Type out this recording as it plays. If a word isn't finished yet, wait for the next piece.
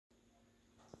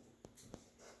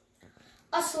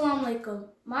Assalamu alaikum.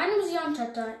 My name is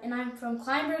Chatha and I'm from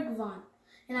Kleinberg, Vaughan,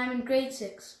 and I'm in grade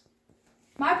 6.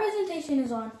 My presentation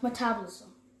is on metabolism.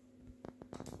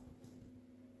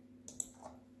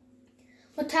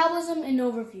 Metabolism in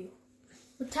overview.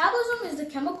 Metabolism is the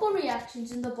chemical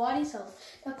reactions in the body cells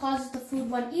that causes the food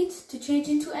one eats to change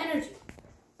into energy.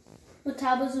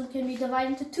 Metabolism can be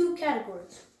divided into two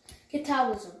categories.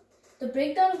 Catabolism, the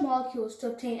breakdown of molecules to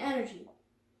obtain energy,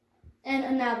 and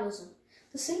anabolism,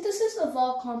 the synthesis of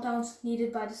all compounds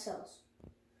needed by the cells.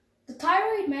 The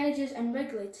thyroid manages and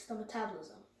regulates the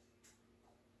metabolism.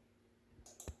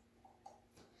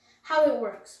 How it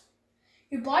works.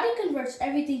 Your body converts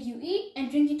everything you eat and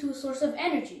drink into a source of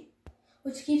energy,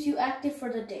 which keeps you active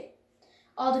for the day.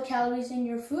 All the calories in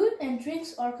your food and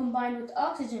drinks are combined with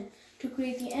oxygen to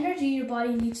create the energy your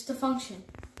body needs to function.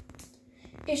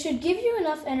 It should give you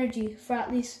enough energy for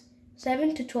at least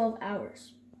 7 to 12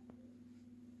 hours.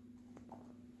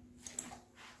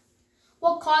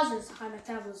 What causes high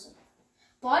metabolism?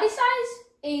 Body size,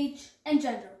 age, and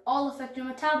gender all affect your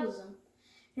metabolism.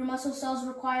 Your muscle cells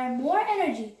require more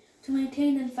energy to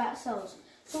maintain than fat cells,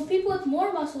 so people with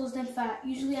more muscles than fat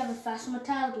usually have a faster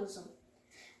metabolism.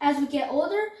 As we get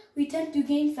older, we tend to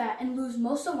gain fat and lose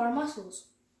most of our muscles.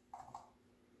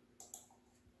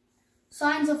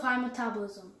 Signs of high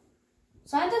metabolism.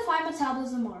 Signs of high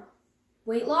metabolism are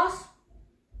weight loss,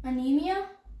 anemia,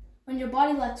 when your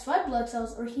body lacks red blood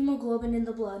cells or hemoglobin in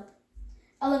the blood,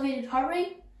 elevated heart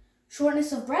rate,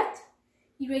 shortness of breath,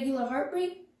 irregular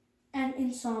heartbeat, and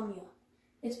insomnia.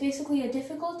 It's basically a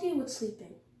difficulty with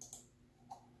sleeping.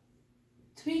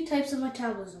 3 types of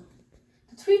metabolism.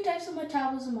 The 3 types of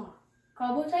metabolism are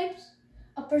carbotypes,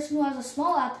 a person who has a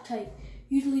small appetite,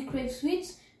 usually craves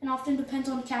sweets and often depends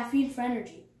on caffeine for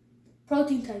energy.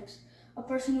 Protein types, a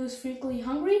person who is frequently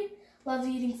hungry, loves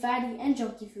eating fatty and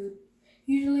junky food,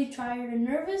 usually tired and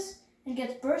nervous, and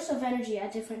gets bursts of energy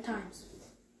at different times.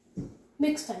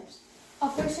 Mixed types, a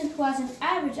person who has an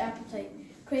average appetite,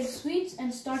 craves sweets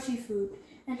and starchy food,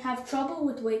 and have trouble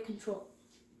with weight control.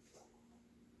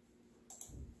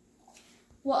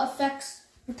 What affects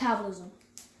metabolism?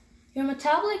 Your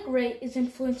metabolic rate is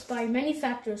influenced by many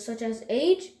factors such as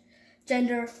age,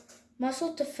 gender,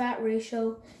 muscle to fat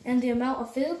ratio, and the amount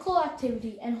of physical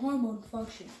activity and hormone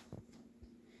function.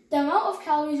 The amount of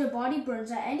calories your body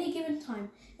burns at any given time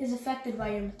is affected by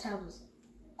your metabolism.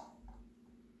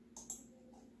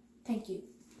 Thank you.